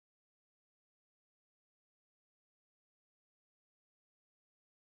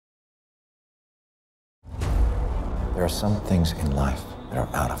There are some things in life that are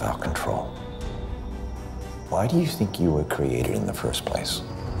out of our control. Why do you think you were created in the first place?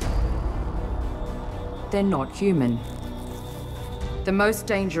 They're not human. The most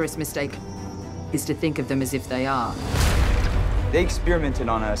dangerous mistake is to think of them as if they are. They experimented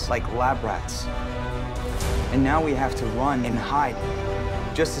on us like lab rats. And now we have to run and hide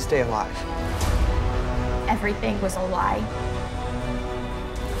just to stay alive. Everything was a lie.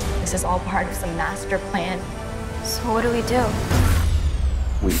 This is all part of some master plan. So what do we do?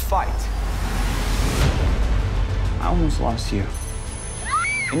 We fight. I almost lost you.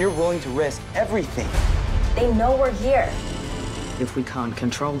 And you're willing to risk everything. They know we're here. If we can't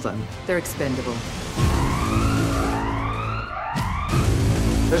control them, they're expendable.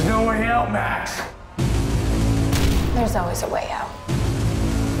 There's no way out, Max. There's always a way out.